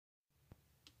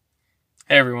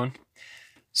Hey everyone.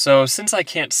 So, since I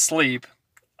can't sleep,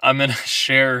 I'm going to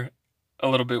share a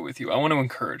little bit with you. I want to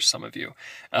encourage some of you.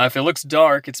 If it looks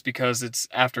dark, it's because it's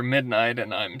after midnight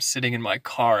and I'm sitting in my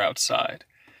car outside.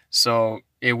 So,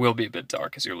 it will be a bit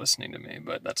dark as you're listening to me,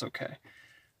 but that's okay.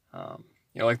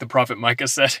 Like the prophet Micah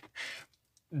said,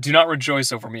 "Do not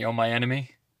rejoice over me, O my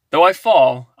enemy. Though I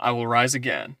fall, I will rise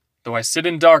again. Though I sit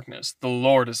in darkness, the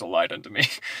Lord is a light unto me."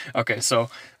 Okay, so,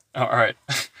 all right.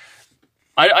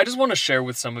 I just want to share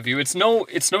with some of you. It's no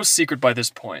secret by this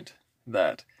point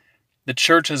that the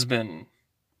church has been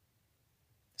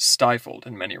stifled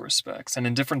in many respects, and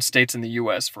in different states in the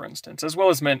U.S., for instance, as well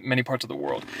as many parts of the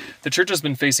world, the church has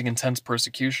been facing intense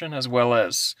persecution, as well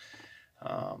as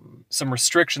some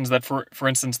restrictions that, for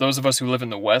instance, those of us who live in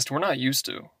the West, we're not used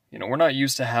to. We're not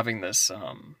used to having this,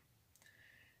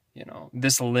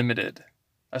 this limited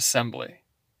assembly.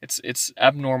 It's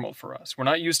abnormal for us. We're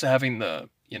not used to having the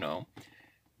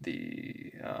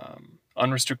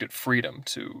unrestricted freedom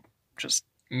to just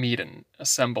meet and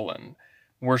assemble and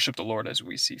worship the Lord as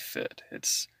we see fit.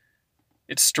 It's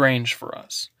strange for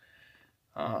us.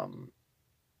 And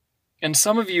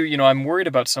some of you, I'm worried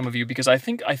about some of you because I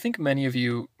think many of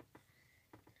you've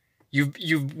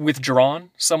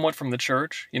withdrawn somewhat from the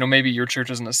church. Maybe your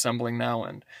church isn't assembling now,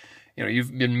 and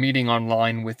you've been meeting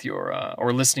online with your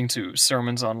or listening to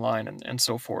sermons online and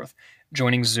so forth,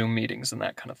 joining Zoom meetings and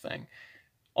that kind of thing.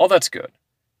 All that's good.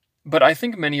 But I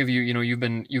think many of you, you've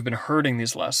been hurting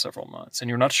these last several months and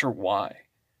you're not sure why.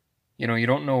 You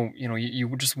don't know,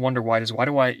 you just wonder why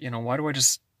do I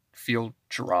just feel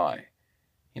dry?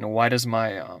 Why do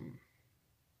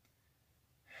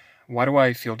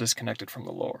I feel disconnected from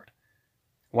the Lord?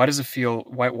 Why do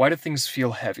things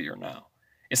feel heavier now?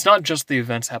 It's not just the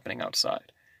events happening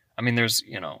outside. I mean, there's,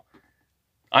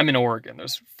 I'm in Oregon,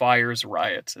 there's fires,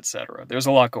 riots, etc. There's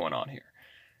a lot going on here.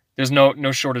 There's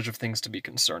no shortage of things to be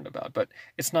concerned about, but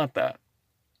it's not that.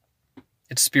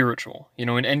 It's spiritual,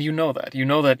 and you know that.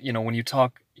 When you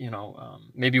talk,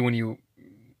 maybe when you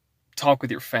talk with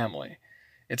your family,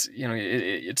 it's,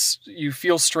 you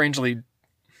feel strangely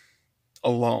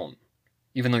alone,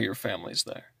 even though your family's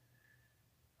there.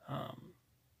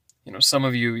 Some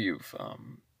of you've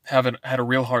haven't had a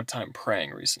real hard time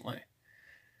praying recently.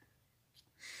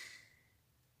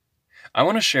 I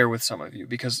want to share with some of you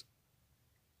because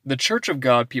the church of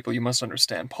God, people, you must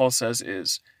understand, Paul says,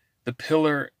 is the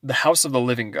pillar, the house of the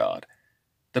living God,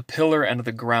 the pillar and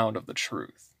the ground of the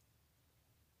truth.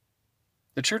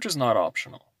 The church is not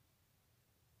optional.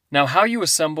 Now, how you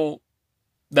assemble,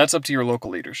 that's up to your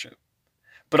local leadership.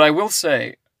 But I will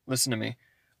say, listen to me,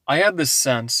 I had this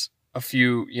sense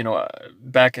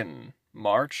back in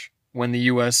March, when the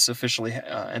U.S. officially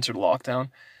entered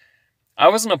lockdown, I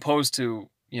wasn't opposed to,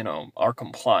 our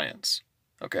compliance,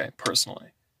 okay,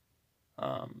 personally.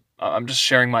 I'm just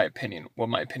sharing my opinion, what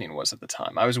my opinion was at the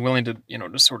time. I was willing to,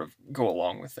 just sort of go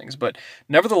along with things. But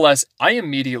nevertheless, I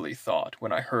immediately thought,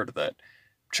 when I heard that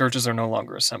churches are no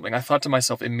longer assembling, I thought to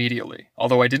myself immediately,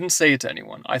 although I didn't say it to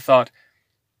anyone, I thought,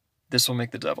 this will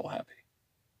make the devil happy.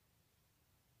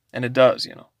 And it does,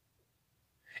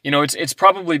 It's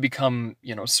probably become,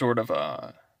 sort of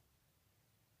a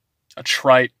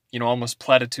trite, almost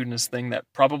platitudinous thing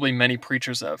that probably many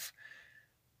preachers have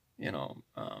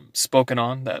spoken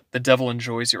on, that the devil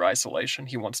enjoys your isolation.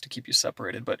 He wants to keep you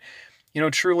separated. But,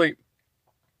 truly,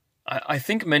 I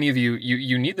think many of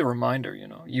you need the reminder,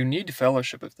 you need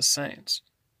fellowship of the saints.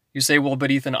 You say, well, but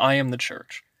Ethan, I am the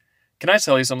church. Can I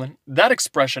tell you something? That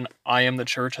expression, I am the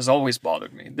church, has always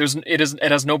bothered me.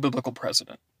 It has no biblical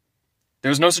precedent.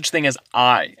 There's no such thing as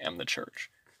I am the church.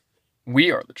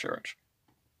 We are the church,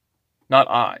 not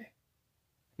I.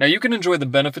 Now, you can enjoy the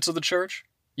benefits of the church.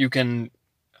 You can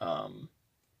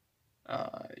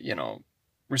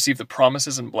receive the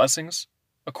promises and blessings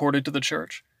accorded to the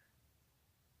church.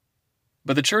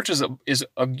 But the church is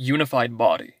a unified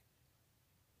body.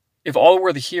 If all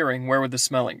were the hearing, where would the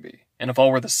smelling be? And if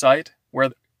all were the sight,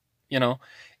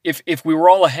 if we were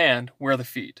all a hand, where are the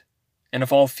feet? And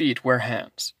if all feet, where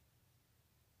hands?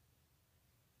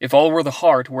 If all were the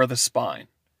heart, where the spine?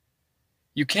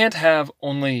 You can't have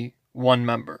only one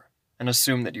member and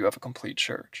assume that you have a complete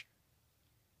church.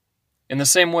 In the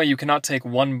same way, you cannot take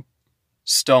one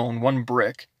stone, one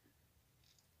brick,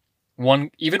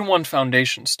 even one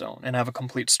foundation stone, and have a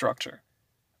complete structure.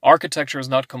 Architecture is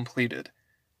not completed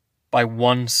by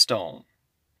one stone.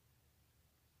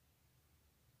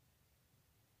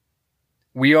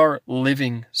 We are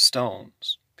living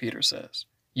stones, Peter says.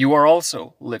 You are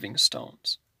also living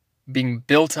stones, being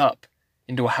built up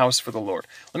into a house for the Lord.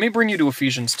 Let me bring you to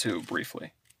Ephesians 2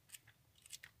 briefly.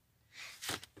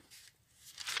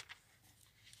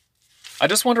 I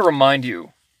just want to remind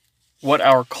you what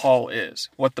our call is,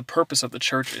 what the purpose of the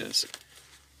church is,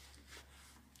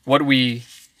 what we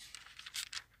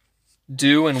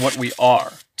do and what we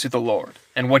are to the Lord,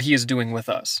 and what He is doing with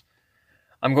us.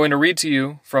 I'm going to read to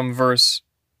you from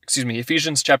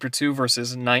Ephesians chapter 2,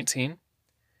 verses 19.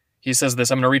 He says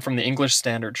this. I'm going to read from the English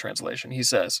Standard Translation. He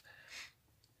says,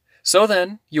 "So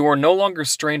then, you are no longer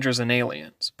strangers and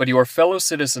aliens, but you are fellow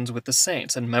citizens with the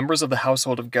saints and members of the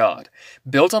household of God,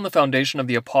 built on the foundation of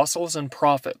the apostles and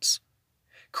prophets,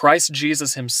 Christ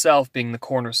Jesus Himself being the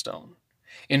cornerstone,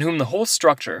 in whom the whole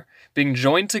structure, being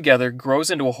joined together,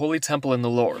 grows into a holy temple in the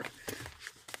Lord.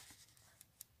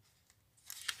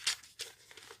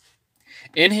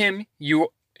 In him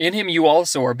you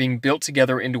also are being built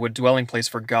together into a dwelling place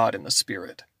for God in the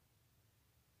Spirit."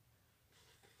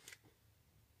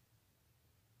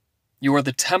 You are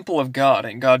the temple of God,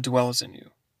 and God dwells in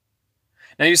you.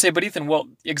 Now you say, but Ethan, well,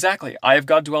 exactly, I have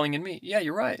God dwelling in me. Yeah,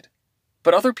 you're right.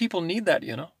 But other people need that,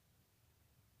 you know.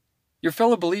 Your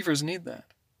fellow believers need that.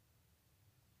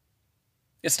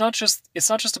 It's not just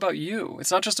about you. It's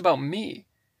not just about me.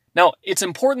 Now, it's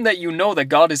important that you know that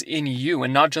God is in you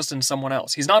and not just in someone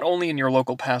else. He's not only in your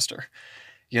local pastor,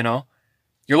 you know.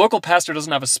 Your local pastor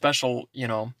doesn't have a special,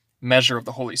 measure of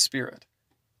the Holy Spirit,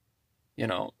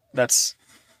 that's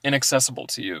inaccessible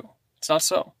to you. It's not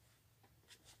so.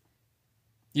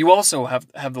 You also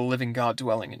have the living God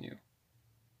dwelling in you.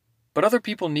 But other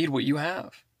people need what you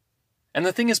have. And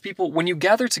the thing is, people, when you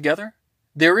gather together,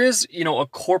 there is, a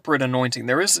corporate anointing.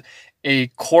 There is a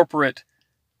corporate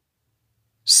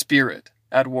spirit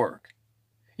at work.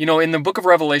 In the book of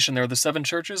Revelation, there are the 7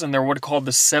 churches, and they're what are called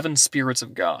the 7 spirits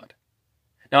of God.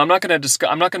 Now, I'm not going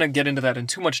to get into that in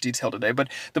too much detail today, but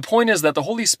the point is that the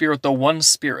Holy Spirit, the one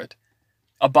Spirit,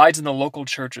 abides in the local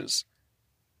churches,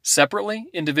 separately,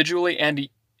 individually, and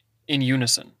in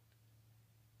unison.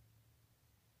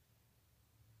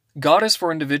 God is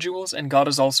for individuals, and God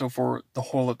is also for the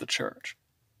whole of the church.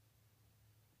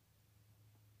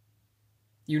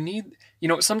 You need,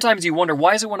 sometimes you wonder,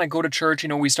 why is it when I go to church,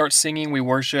 we start singing, we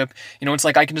worship, it's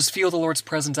like I can just feel the Lord's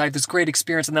presence, I have this great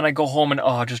experience, and then I go home and,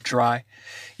 just dry.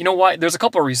 You know why? There's a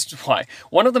couple of reasons why.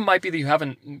 One of them might be that you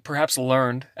haven't perhaps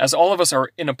learned, as all of us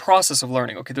are in a process of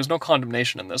learning, okay, there's no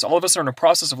condemnation in this, all of us are in a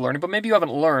process of learning, but maybe you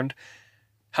haven't learned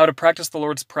how to practice the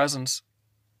Lord's presence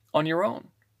on your own,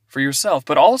 for yourself.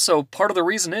 But also, part of the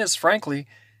reason is, frankly,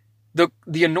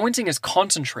 the anointing is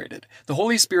concentrated. The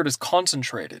Holy Spirit is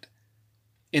concentrated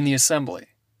in the assembly.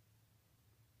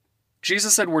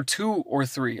 Jesus said, where 2 or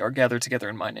 3 are gathered together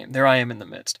in my name, there I am in the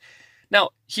midst. Now,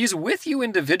 He's with you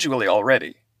individually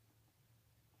already.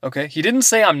 Okay? He didn't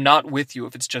say I'm not with you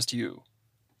if it's just you.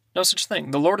 No such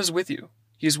thing. The Lord is with you.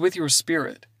 He's with your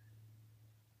spirit.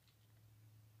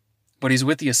 But He's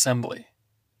with the assembly.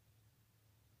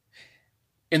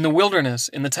 In the wilderness,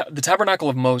 in the tabernacle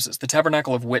of Moses, the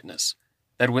tabernacle of witness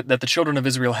that the children of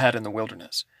Israel had in the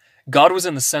wilderness, God was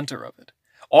in the center of it.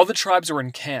 All the tribes were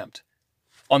encamped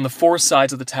on the 4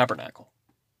 sides of the tabernacle.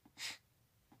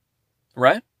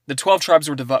 Right? The 12 tribes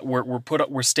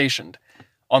were stationed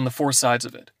on the 4 sides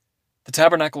of it. The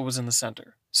tabernacle was in the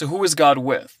center. So who is God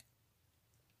with?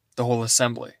 The whole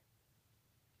assembly.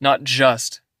 Not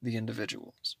just the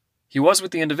individuals. He was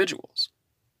with the individuals.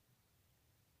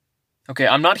 Okay,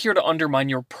 I'm not here to undermine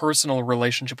your personal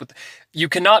relationship with... You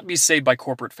cannot be saved by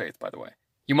corporate faith, by the way.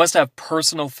 You must have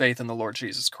personal faith in the Lord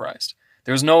Jesus Christ.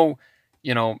 There's no,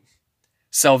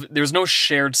 there's no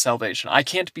shared salvation. I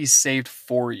can't be saved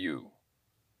for you.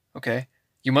 Okay?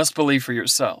 You must believe for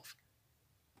yourself.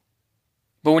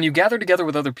 But when you gather together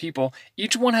with other people,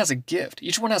 each one has a gift.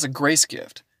 Each one has a grace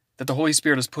gift that the Holy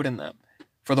Spirit has put in them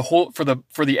for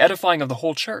the edifying of the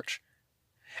whole church.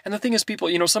 And the thing is, people,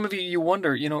 some of you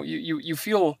wonder, you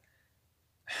feel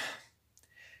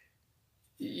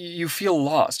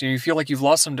lost. You feel like you've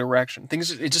lost some direction.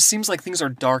 It just seems like things are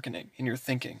darkening in your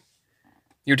thinking.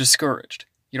 You're discouraged.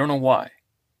 You don't know why.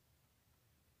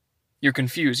 You're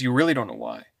confused. You really don't know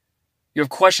why. You have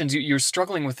questions. You're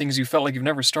struggling with things you felt like you've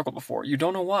never struggled before. You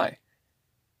don't know why.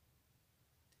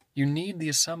 You need the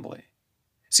assembly.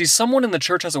 See, someone in the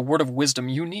church has a word of wisdom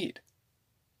you need.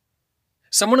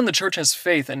 Someone in the church has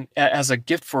faith and has a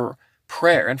gift for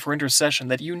prayer and for intercession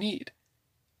that you need.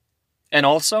 And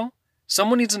also,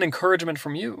 someone needs an encouragement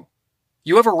from you.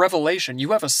 You have a revelation.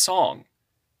 You have a song.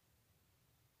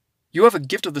 You have a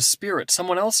gift of the Spirit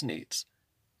someone else needs.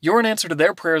 You're an answer to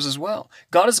their prayers as well.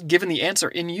 God has given the answer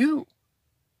in you.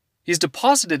 He's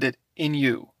deposited it in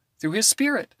you through His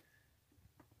Spirit.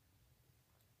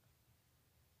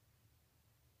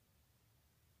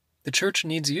 The church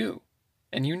needs you,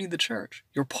 and you need the church.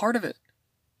 You're part of it.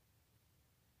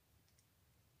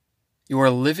 You are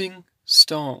living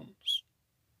stones,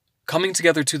 coming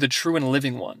together to the true and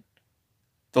living one,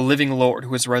 the living Lord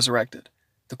who is resurrected,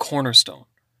 the cornerstone,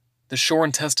 the sure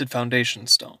and tested foundation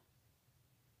stone.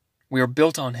 We are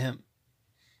built on him.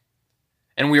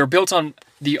 And we are built on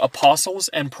the apostles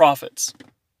and prophets.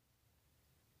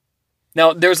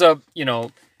 Now, there's a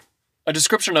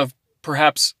description of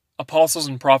perhaps apostles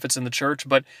and prophets in the church,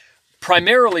 but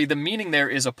primarily the meaning there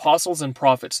is apostles and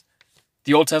prophets,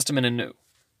 the Old Testament and New.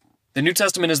 The New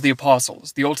Testament is the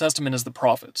apostles. The Old Testament is the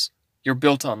prophets. You're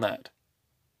built on that.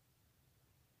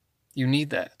 You need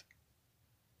that.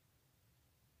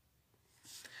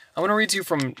 I want to read to you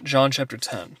from John chapter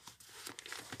 10.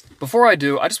 Before I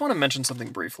do, I just want to mention something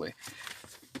briefly.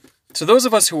 To those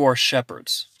of us who are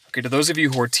shepherds, okay, to those of you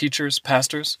who are teachers,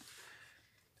 pastors,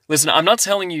 listen, I'm not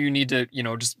telling you need to,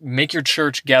 just make your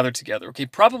church gather together, okay?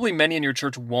 Probably many in your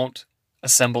church won't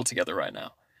assemble together right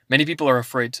now. Many people are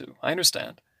afraid to. I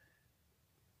understand.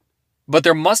 But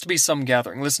there must be some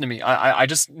gathering. Listen to me. I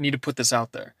just need to put this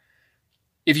out there.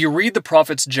 If you read the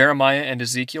prophets Jeremiah and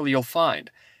Ezekiel, you'll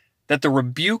find that the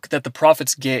rebuke that the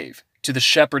prophets gave to the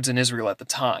shepherds in Israel at the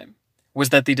time was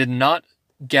that they did not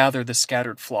gather the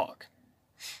scattered flock.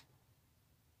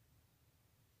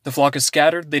 The flock is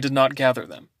scattered, they did not gather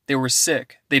them. They were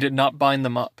sick, they did not bind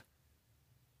them up.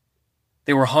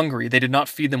 They were hungry, they did not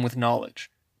feed them with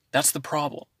knowledge. That's the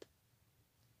problem.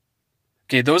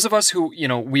 Okay, those of us who,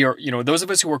 those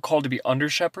of us who are called to be under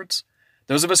shepherds,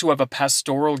 those of us who have a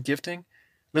pastoral gifting,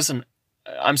 listen,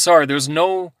 I'm sorry, there's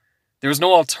no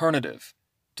alternative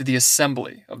to the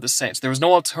assembly of the saints. There is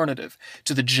no alternative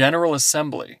to the general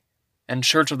assembly and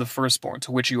church of the firstborn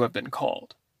to which you have been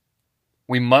called.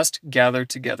 We must gather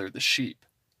together the sheep.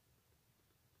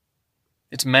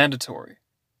 It's mandatory.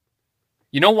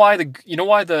 You know why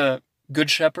the good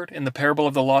shepherd in the parable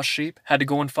of the lost sheep had to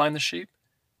go and find the sheep?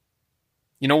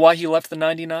 You know why he left the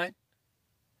 99?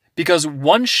 Because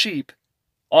one sheep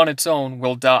on its own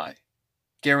will die.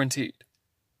 Guaranteed.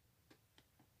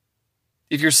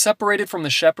 If you're separated from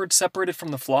the shepherd, separated from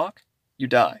the flock, you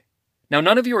die. Now,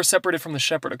 none of you are separated from the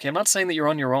shepherd, okay? I'm not saying that you're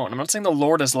on your own. I'm not saying the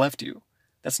Lord has left you.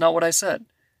 That's not what I said.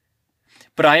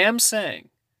 But I am saying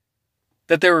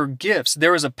that there are gifts,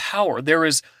 there is a power, there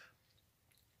is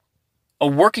a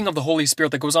working of the Holy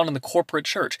Spirit that goes on in the corporate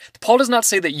church. Paul does not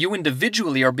say that you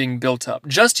individually are being built up,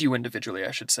 just you individually, I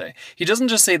should say. He doesn't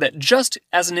just say that just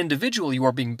as an individual you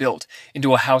are being built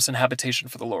into a house and habitation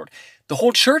for the Lord. The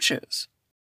whole church is.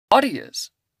 Body is.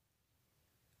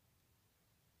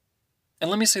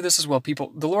 And let me say this as well,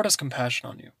 people, the Lord has compassion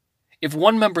on you. If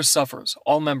one member suffers,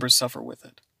 all members suffer with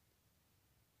it.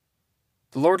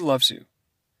 The Lord loves you.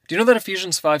 Do you know that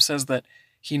Ephesians 5 says that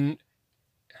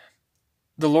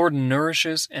the Lord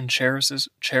nourishes and cherishes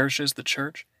the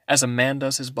church as a man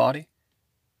does his body?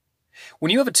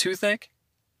 When you have a toothache,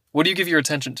 what do you give your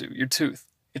attention to? Your tooth.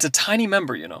 It's a tiny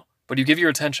member, but you give your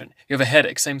attention. You have a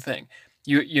headache, same thing.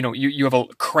 You have a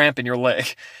cramp in your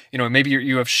leg. Maybe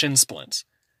you have shin splints.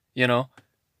 You're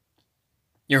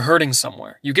hurting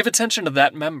somewhere. You give attention to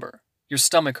that member. Your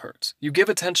stomach hurts. You give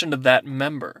attention to that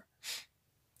member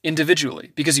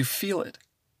individually because you feel it.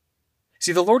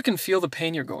 See, the Lord can feel the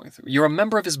pain you're going through. You're a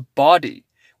member of his body.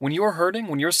 When you're hurting,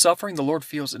 when you're suffering, the Lord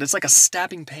feels it. It's like a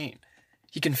stabbing pain.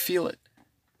 He can feel it.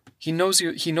 He knows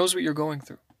you. He knows what you're going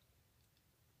through.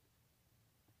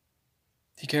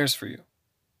 He cares for you.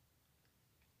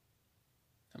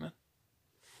 Amen.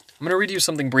 I'm going to read you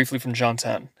something briefly from John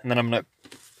 10, and then I'm going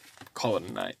to call it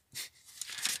a night.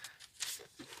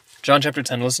 John chapter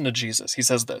 10, listen to Jesus. He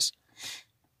says this.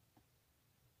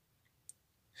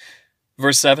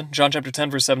 Verse 7, John chapter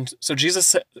 10, verse 7. So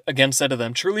Jesus again said to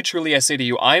them, "Truly, truly, I say to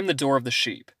you, I am the door of the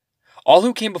sheep. All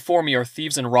who came before me are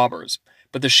thieves and robbers,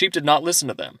 but the sheep did not listen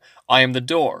to them. I am the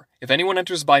door. If anyone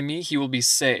enters by me, he will be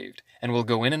saved, and will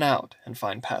go in and out and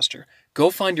find pasture."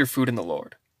 Go find your food in the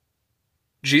Lord.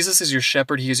 Jesus is your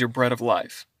shepherd. He is your bread of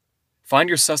life. Find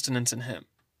your sustenance in him.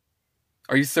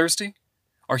 Are you thirsty?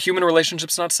 Are human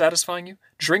relationships not satisfying you?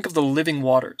 Drink of the living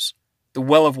waters, the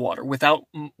well of water, without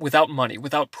money,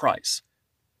 without price.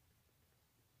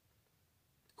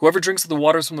 Whoever drinks of the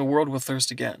waters from the world will thirst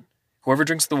again. Whoever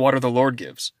drinks of the water the Lord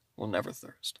gives will never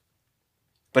thirst.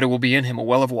 But it will be in him a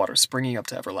well of water springing up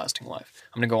to everlasting life.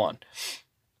 I'm going to go on.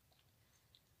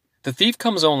 The thief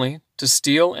comes only to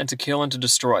steal and to kill and to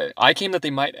destroy. I came that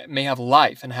they may have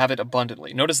life and have it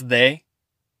abundantly. Notice they.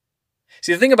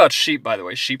 See, the thing about sheep, by the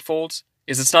way, sheepfolds,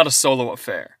 is it's not a solo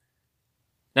affair.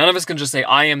 None of us can just say,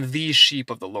 I am the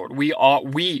sheep of the Lord. We.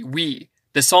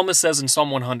 The psalmist says in Psalm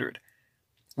 100,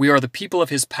 we are the people of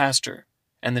his pasture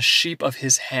and the sheep of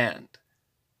his hand.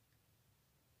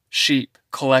 Sheep,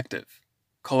 collectively,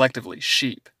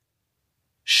 sheep.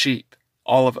 Sheep,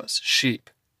 all of us, sheep,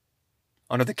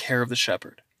 under the care of the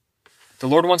shepherd. The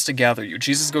Lord wants to gather you.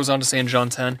 Jesus goes on to say in John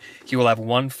 10, he will have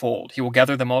one fold. He will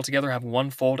gather them all together, have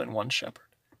one fold and one shepherd.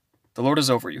 The Lord is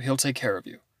over you. He'll take care of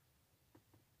you.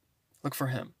 Look for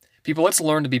him. People, let's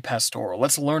learn to be pastoral.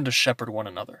 Let's learn to shepherd one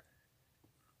another.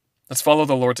 Let's follow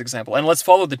the Lord's example. And let's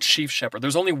follow the chief shepherd.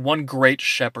 There's only one great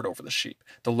shepherd over the sheep,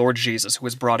 the Lord Jesus, who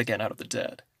was brought again out of the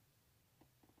dead.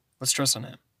 Let's trust in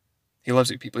him. He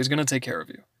loves you, people. He's going to take care of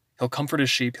you. He'll comfort his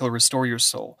sheep. He'll restore your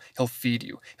soul. He'll feed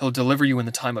you. He'll deliver you in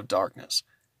the time of darkness.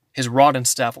 His rod and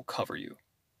staff will cover you.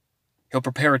 He'll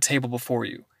prepare a table before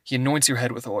you. He anoints your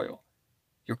head with oil.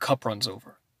 Your cup runs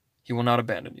over. He will not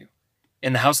abandon you.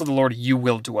 In the house of the Lord you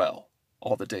will dwell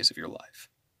all the days of your life.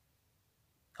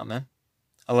 Amen.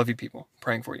 I love you, people. I'm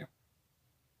praying for you.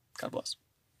 God bless.